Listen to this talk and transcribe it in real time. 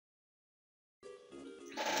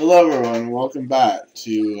Hello everyone, welcome back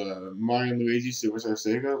to Mario and Luigi Superstar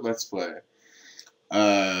Saga Let's Play.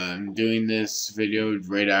 I'm doing this video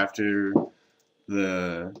right after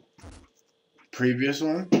the previous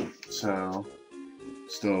one, so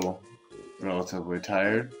still relatively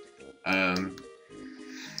tired.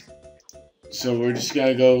 So we're just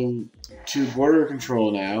gonna go to border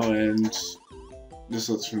control now, and this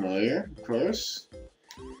looks familiar, of course.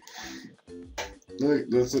 Look,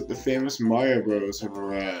 looks like the famous Mario Bros have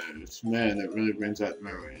arrived. Man, that really brings back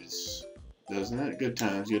memories, doesn't it? Good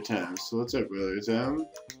times, good times. So what's up, brothers?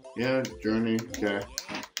 Yeah, journey. Okay,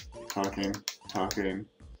 talking.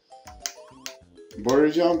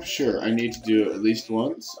 Border jump? Sure, I need to do it at least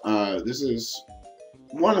once. This is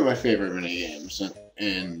one of my favorite mini games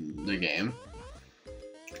in the game.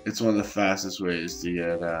 It's one of the fastest ways to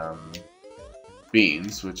get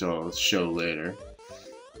beans, which I'll show later.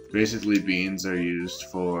 Basically, beans are used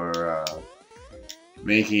for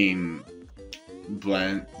making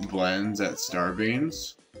blends at star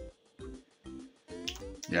beans.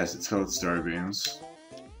 Yes, it's called star beans.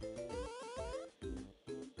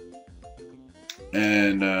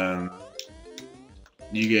 And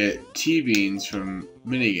you get T-beans from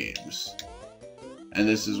mini games. And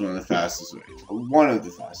this is one of the fastest ways. One of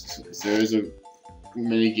the fastest ways. There is a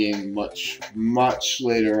mini game much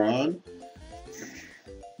later on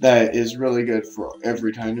that is really good for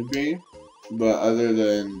every kind of bean, but other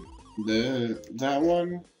than that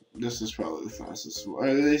one, this is probably the fastest one. Or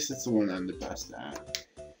at least it's the one I'm the best at.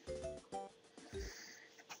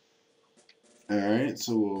 Alright,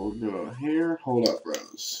 so we'll go here. Hold up,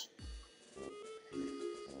 bros.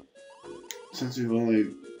 Since we've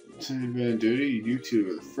been in duty, you two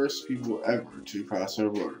are the first people ever to cross our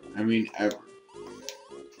border. I mean, ever.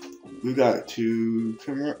 We got to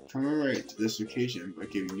commemorate this occasion by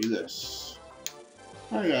giving you this.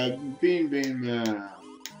 I got Beanbean.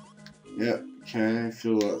 Yep, okay,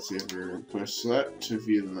 feel a lot safer. Push select to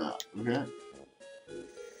view the map, okay?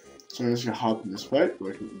 So I'm just gonna hop in this pipe,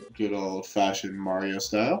 like good old fashioned Mario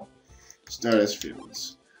style. Start as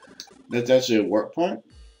fields. That's actually a warp point.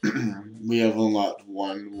 We have unlocked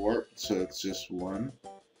one warp, so it's just one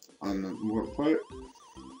on the warp point.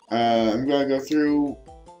 I'm gonna go through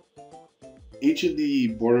each of the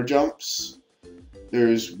border jumps.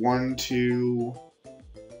 There's 1, 2,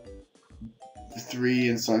 3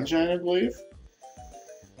 in Sunshine, I believe.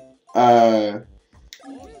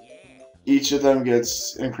 Each of them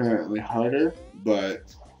gets incrementally harder,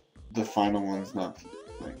 but the final one's not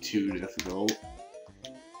like too difficult.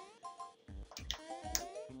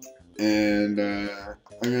 And I'm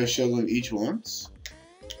gonna show them each once,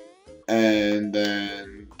 and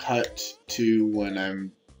then cut to when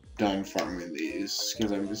I'm done farming these,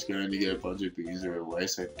 because I'm just going to get a bunch of beans right away,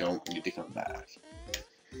 so I don't need to come back.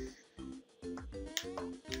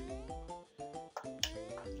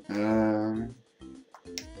 And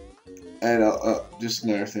just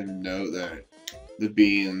another thing to note that the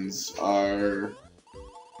beans are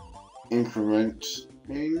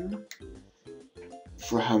incrementing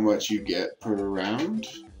for how much you get per round.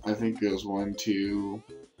 I think it goes 1, 2,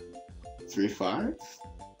 3, 5,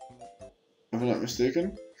 if I'm not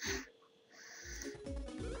mistaken.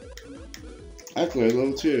 I played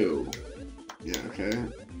level 2. Yeah, okay.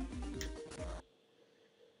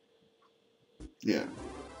 Yeah.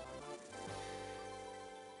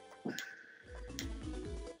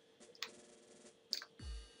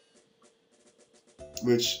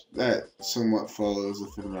 Which, that somewhat follows the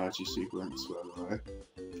Fibonacci sequence, by the way.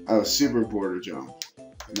 Oh, super border jump.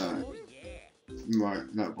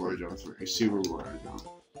 Not border jump 3, super border jump.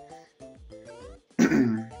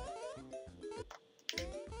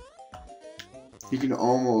 You can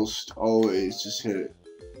almost always just hit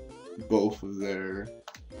both of their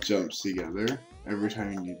jumps together every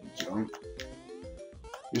time you need to jump.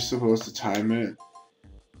 You're supposed to time it,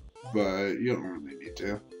 but you don't really need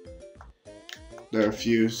to. There are a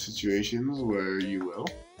few situations where you will.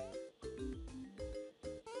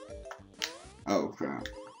 Oh crap.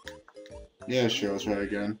 Yeah, sure, I'll try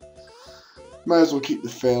again. Might as well keep the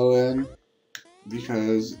fail in,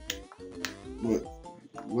 because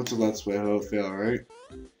what's a Let's Play without fail, right?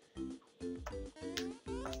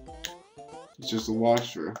 It's just a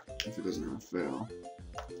watcher if it doesn't have fail.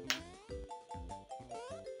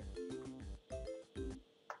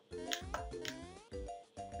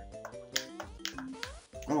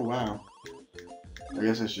 Oh wow. I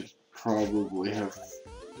guess I should probably have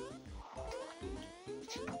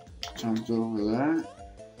jumped over that.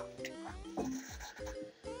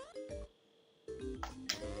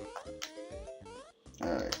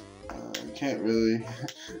 Alright, can't really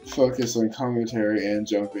focus on commentary and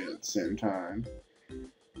jumping at the same time.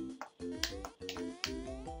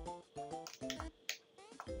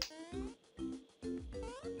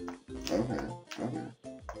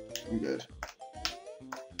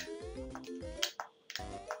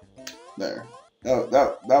 There. Oh,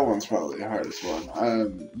 that one's probably the hardest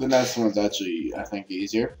one. The next one's actually, I think,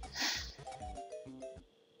 easier.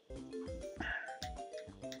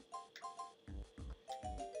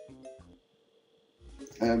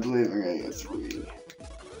 And I believe I'm gonna get 3.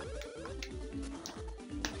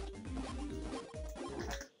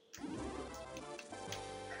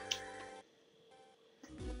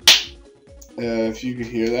 If you could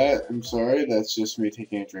hear that, I'm sorry. That's just me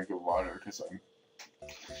taking a drink of water because I'm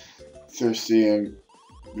thirsty. I've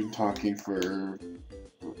been talking for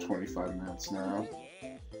 25 minutes now.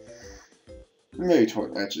 Maybe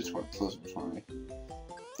 20, actually 20, closer to 20.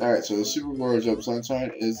 Alright, so the Super Mario Jump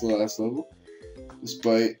Sunshine is the last level.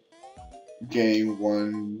 Despite getting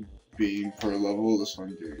 1 bean per level, this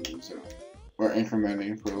one getting 0. Or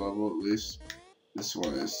incrementing per level at least. This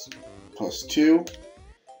one is +2,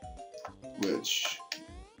 which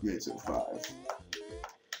makes it 5.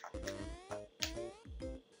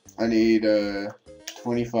 I need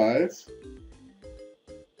 25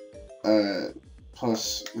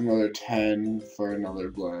 plus another 10 for another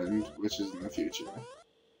blend, which is in the future.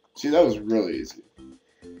 See, that was really easy.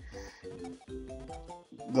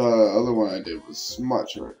 The other one I did was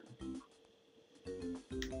much harder.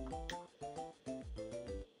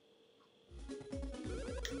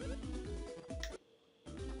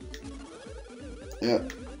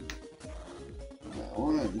 Yep.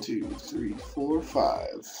 1, 2, 3, 4,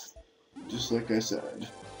 5. Just like I said.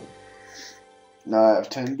 Now I have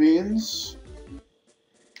 10 beans.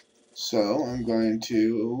 So I'm going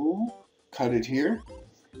to cut it here.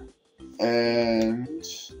 And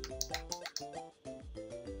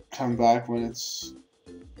come back when it's...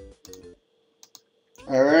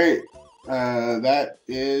 Alright. That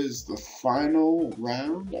is the final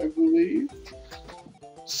round, I believe.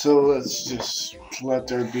 So let's just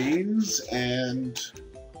collect our beans and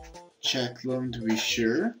check them to be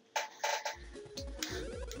sure.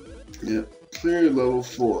 Yep, clear level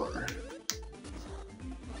 4.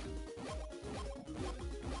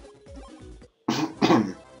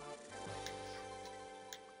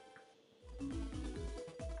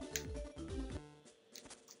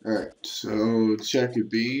 Alright, so check your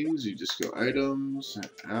beans, you just go items,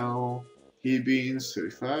 L, heat beans,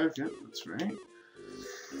 35, yep, that's right.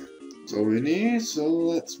 That's all we need, so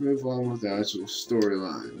let's move on with the actual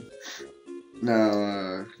storyline.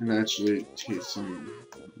 Now, can actually take some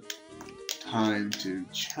time to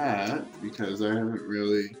chat, because I haven't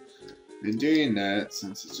really been doing that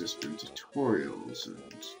since it's just been tutorials and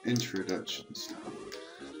introduction stuff.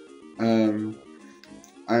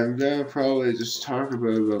 I'm gonna probably just talk a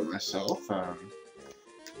bit about myself.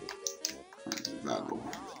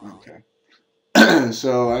 Okay.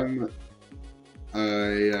 So I'm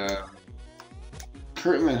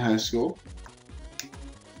currently in high school,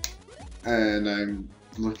 and I'm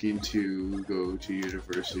looking to go to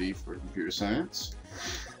university for computer science.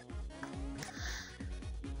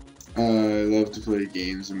 I love to play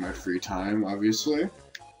games in my free time, obviously,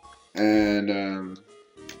 and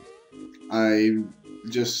I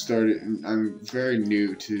just started. I'm very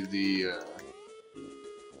new to the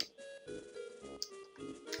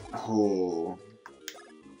whole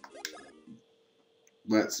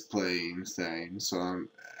let's playing thing, so I'm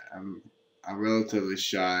a relatively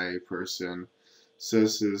shy person, so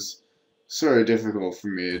this is sort of difficult for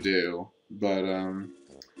me to do, but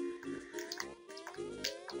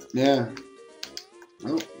yeah.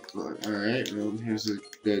 Oh, alright, well, here's a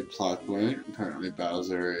good plot point. Apparently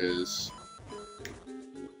Bowser is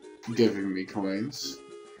giving me coins.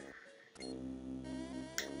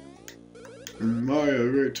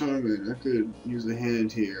 Mario, great timing. I could use a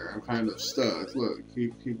hand here. I'm kind of stuck. Look,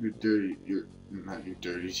 keep not your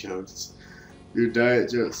dirty jokes. Your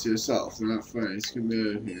diet jokes to yourself. They're not funny. Just get me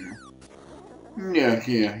out of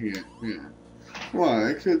here. Yeah.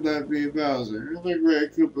 Why could that be Bowser? The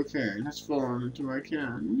great Koopa King has fallen into my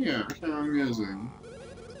can. Yeah, how amusing.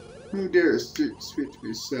 Who dares speak to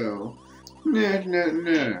me so?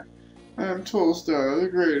 Nah. I'm Tolstar, the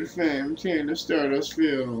great and famed king of Stardust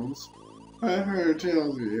Fields. I've heard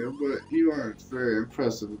tales of you, but you aren't very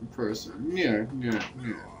impressive in person. Yeah.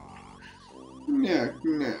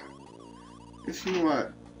 If you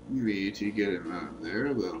want me to get him out of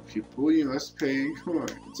there, little pupil, you must pay in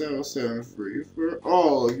coins. I will set him free for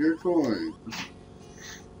all of your coins.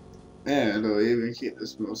 And I'll even keep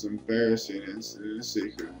this most embarrassing incident a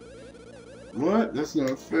secret. What? That's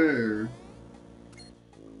not fair.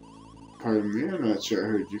 Pardon me, I'm not sure I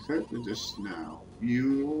heard you correctly just now.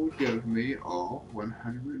 You will give me all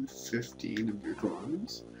 115 of your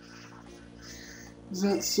coins? Is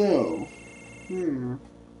that so?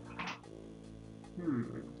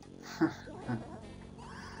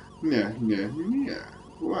 Yeah.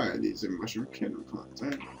 Why, these are Mushroom Kingdom coins,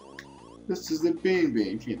 aren't they? This is the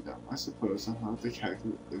Beanbean Kingdom. I suppose I'll have to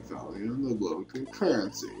calculate the value of the local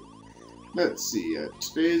currency. Let's see, at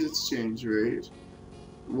today's exchange rate,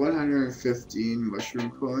 115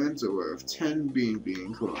 mushroom coins are worth 10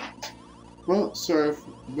 Beanbean coins. Well, sorry,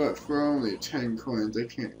 but for only 10 coins, I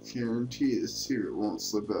can't guarantee the secret won't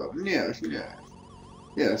slip out. Yeah.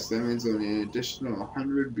 Yes, that means only an additional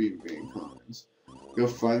 100 Beanbean coins. You'll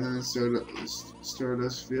find them in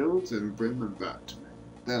Stardust Fields and bring them back to me.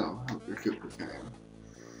 That'll help your Cooper game.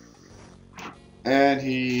 And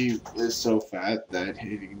he is so fat that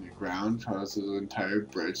hitting the ground causes the entire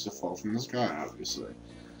bridge to fall from the sky, obviously.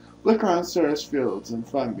 Look around Stardust Fields and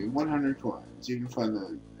find me 100 coins. You can find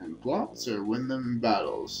them in blocks or win them in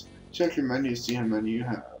battles. Check your menu to see how many you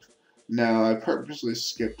have. Now, I purposely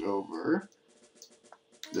skipped over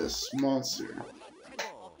this monster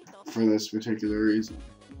for this particular reason.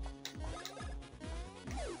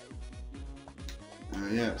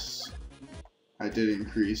 Yes, I did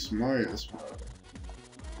increase Mario's power,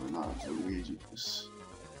 but not Luigi's.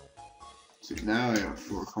 So now I have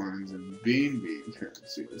 4 coins in Beanbean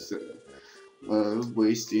currency instead of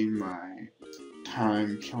wasting my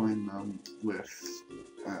time killing them with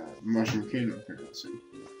Mushroom Kingdom currency.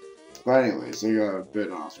 But anyways, I got a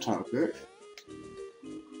bit off topic.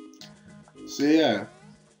 So yeah,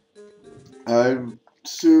 I'd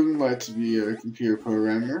soon like to be a computer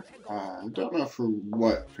programmer. I don't know for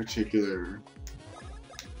what particular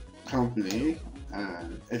company,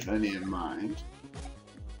 if any in mind.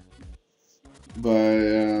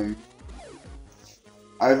 But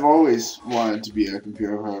I've always wanted to be a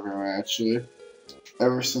computer programmer, actually.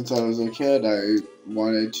 Ever since I was a kid, I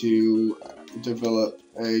wanted to develop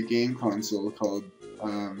a game console called,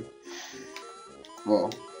 well,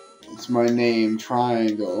 it's my name,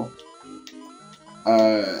 Triangle.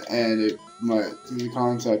 And the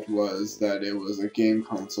concept was that it was a game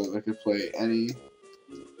console that could play any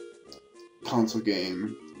console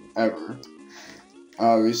game ever.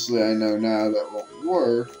 Obviously, I know now that won't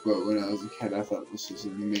work, but when I was a kid, I thought this was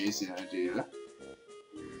an amazing idea.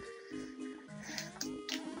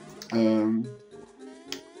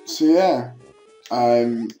 So yeah,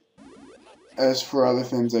 as for other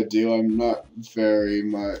things I do, I'm not very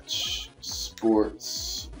much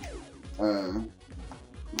sports,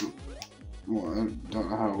 well, I don't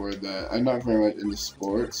know how to word that. I'm not very much into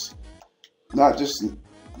sports. Not just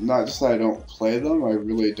that I don't play them, I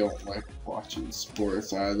really don't like watching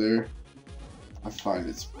sports either. I find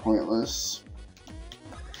it's pointless.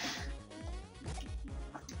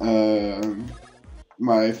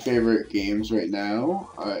 My favorite games right now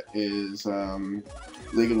is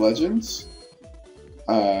League of Legends.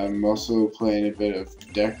 I'm also playing a bit of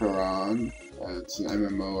Decaron. It's an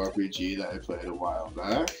MMORPG that I played a while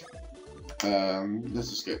back. Let's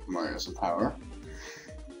just get Mario some power.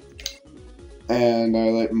 And I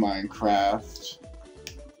like Minecraft.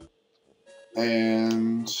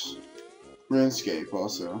 And RuneScape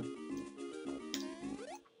also.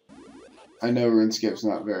 I know RuneScape's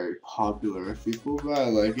not very popular with people, but I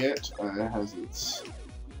like it. It has its...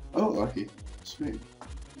 Oh, lucky. Sweet.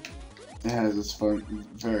 It has its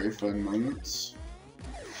very fun moments.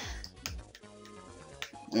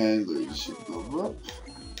 And Luigi should go up.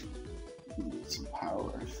 Get some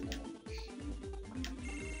power, I think.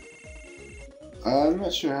 I'm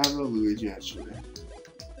not sure how to Luigi actually.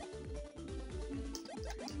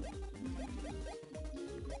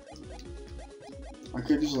 I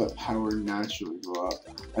could just let power naturally go up.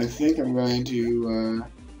 I think I'm going to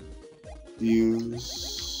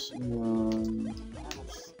use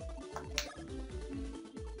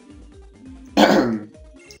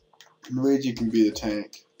Luigi can be the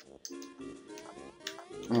tank.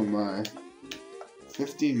 Oh my.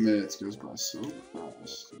 15 minutes goes by so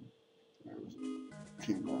fast.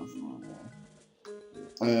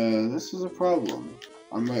 This is a problem.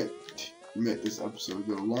 I might make this episode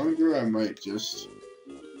go longer. I might just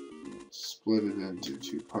split it into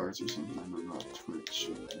 2 parts or something. I'm not quite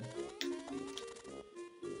sure.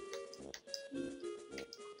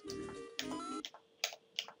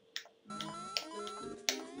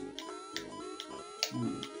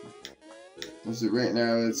 As of right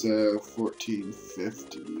now, it's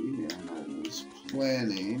 14:50, and I was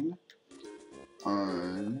planning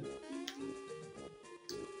on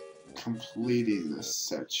completing this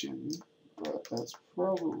section, but that's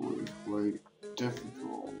probably quite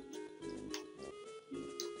difficult.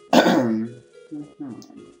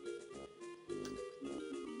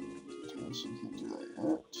 So you can do that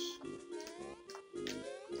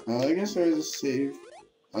yet. I guess there's a save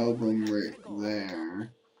album right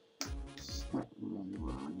there. It's not really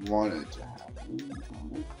what I wanted to happen.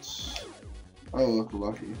 Oh, look,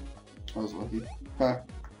 lucky. I was lucky. Huh.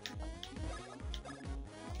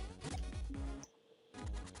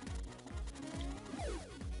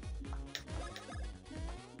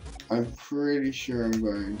 I'm pretty sure I'm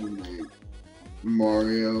going to make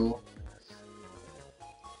Mario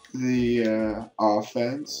the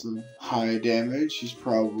offense of high damage. He's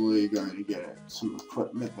probably going to get some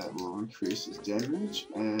equipment that will increase his damage,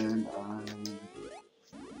 and I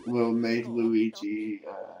will make Luigi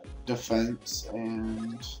defense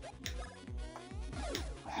and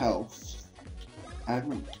health. I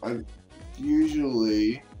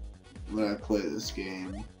usually when I play this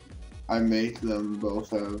game, I make them both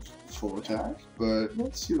have full attack, but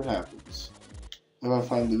let's see what happens. If I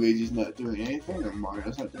find Luigi's not doing anything or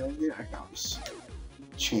Mario's not doing anything, I can always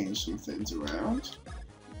change some things around.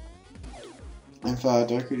 In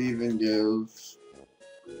fact, I could even give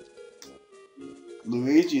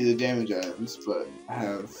Luigi the damage items, but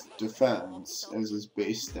have defense as his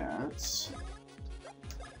base stats.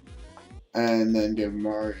 And then give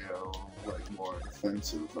Mario like more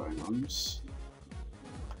defensive items.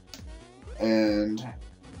 And,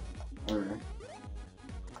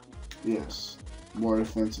 yes, more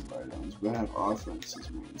defensive items, but have offense as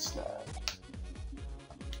main stat.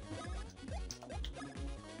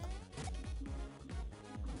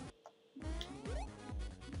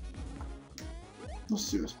 Let's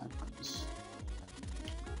see what happens.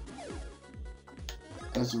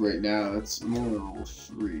 As of right now, it's I'm only level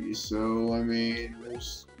 3, so I mean,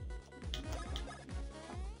 there's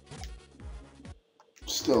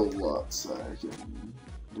still lots that I can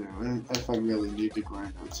do, and if I really need to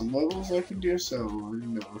grind out some levels, I can do so. I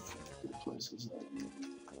know a few good places that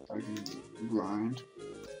I can grind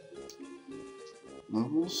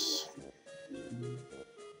levels.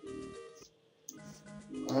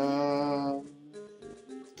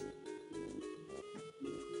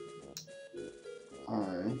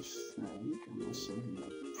 I think unless I can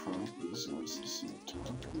prompt results at the same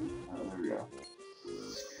time. Oh, there we go.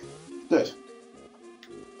 Good.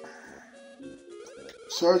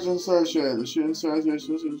 Sergeant Starshade, the shooting stars are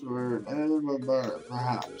sisters were an enemy bombardment.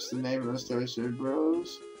 Perhaps the name of the Starshade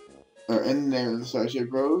Bros, or in the name of the Starshade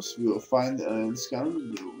Bros, we will find the alien scum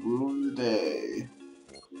and we will rule the day.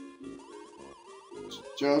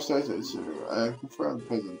 General Starshade, sir, I have confirmed the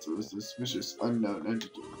presence of a suspicious unknown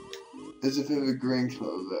entity. It's a vivid green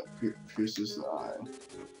glow that pierces the eye.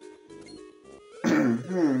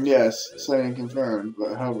 Yes, sighting confirmed,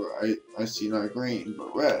 but however, I see not green,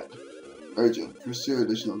 but red. Urgent, pursue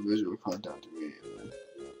additional visual contact immediately.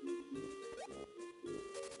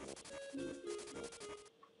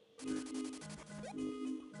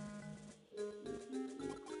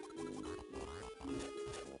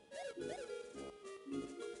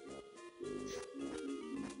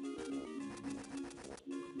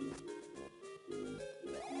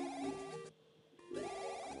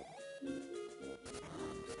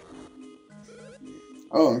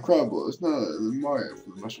 Oh, incredible. It's none other than Mario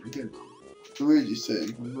from the Mushroom Kingdom. Luigi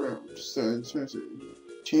saying confirmed.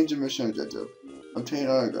 Change of mission objective. Obtain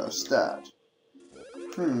autograph. Stat.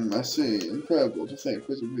 I see. Incredible to think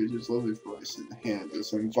Princess Peach's lovely voice in the hands of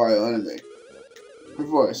some vile enemy. Her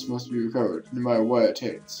voice must be recovered, no matter what it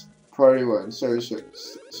takes. Priority 1, Sergeant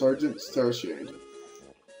Starshade.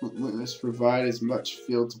 We must provide as much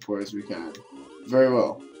field support as we can. Very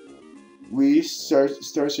well. We,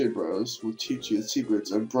 Starshade Bros, will teach you the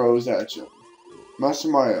secrets of Bros Action. Master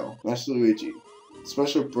Mario, Master Luigi,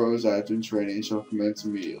 special Bros Action training shall commence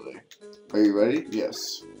immediately. Are you ready?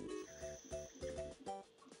 Yes.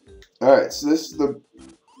 Alright, so this is the,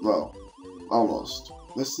 well, almost.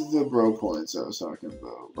 This is the bro points I was talking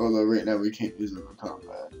about. Although right now we can't use them in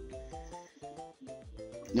combat.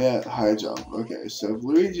 Yeah, high jump. Okay, so if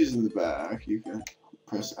Luigi's in the back, you can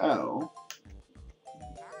press L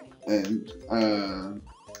and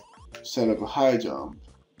set up a high jump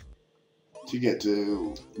to get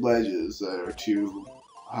to ledges that are too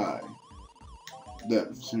high.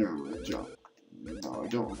 That's normally a jump. No, I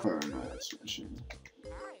don't require an expression.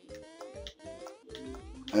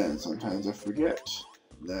 And sometimes I forget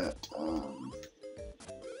that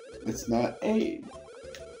it's not A.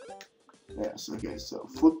 Yes, okay, so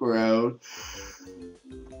flip around.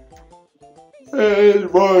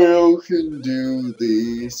 And Mario can do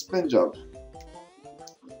the spin jump.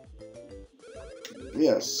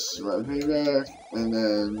 Yes, right payback, and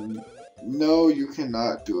then no, you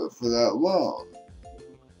cannot do it for that long.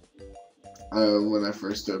 When I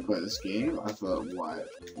first started playing this game, I thought,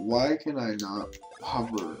 why can I not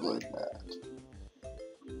hover like that?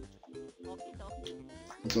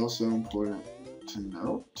 It's also important to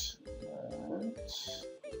note that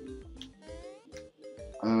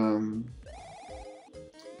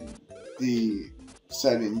the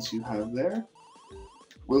settings you have there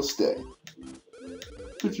will stay.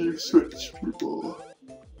 If you switch people.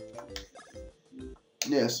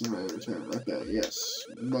 Yes, you may return. Okay, yes.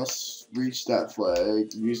 You must reach that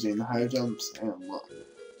flag using the high jumps and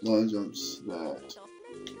low jumps that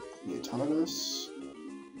you taught us.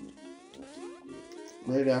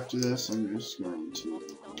 Right after this, I'm just going to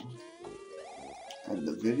end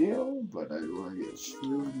the video, but I want to get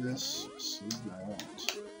through this so that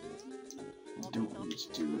I don't need to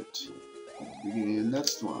do it at the beginning of the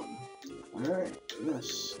next one. Alright,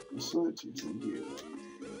 yes, Luigi, thank you.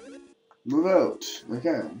 Move out.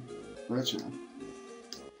 Okay. Gotcha.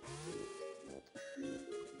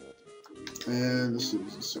 And this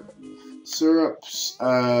is the syrup. Syrups,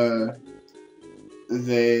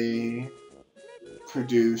 they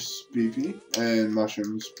produce BP, and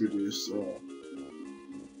mushrooms produce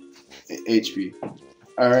HP.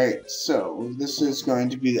 Alright, so this is going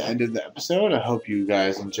to be the end of the episode. I hope you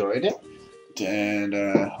guys enjoyed it. And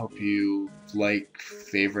hope you like,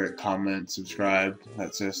 favorite, comment, subscribe,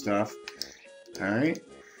 that sort of stuff. Alright,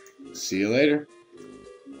 see you later.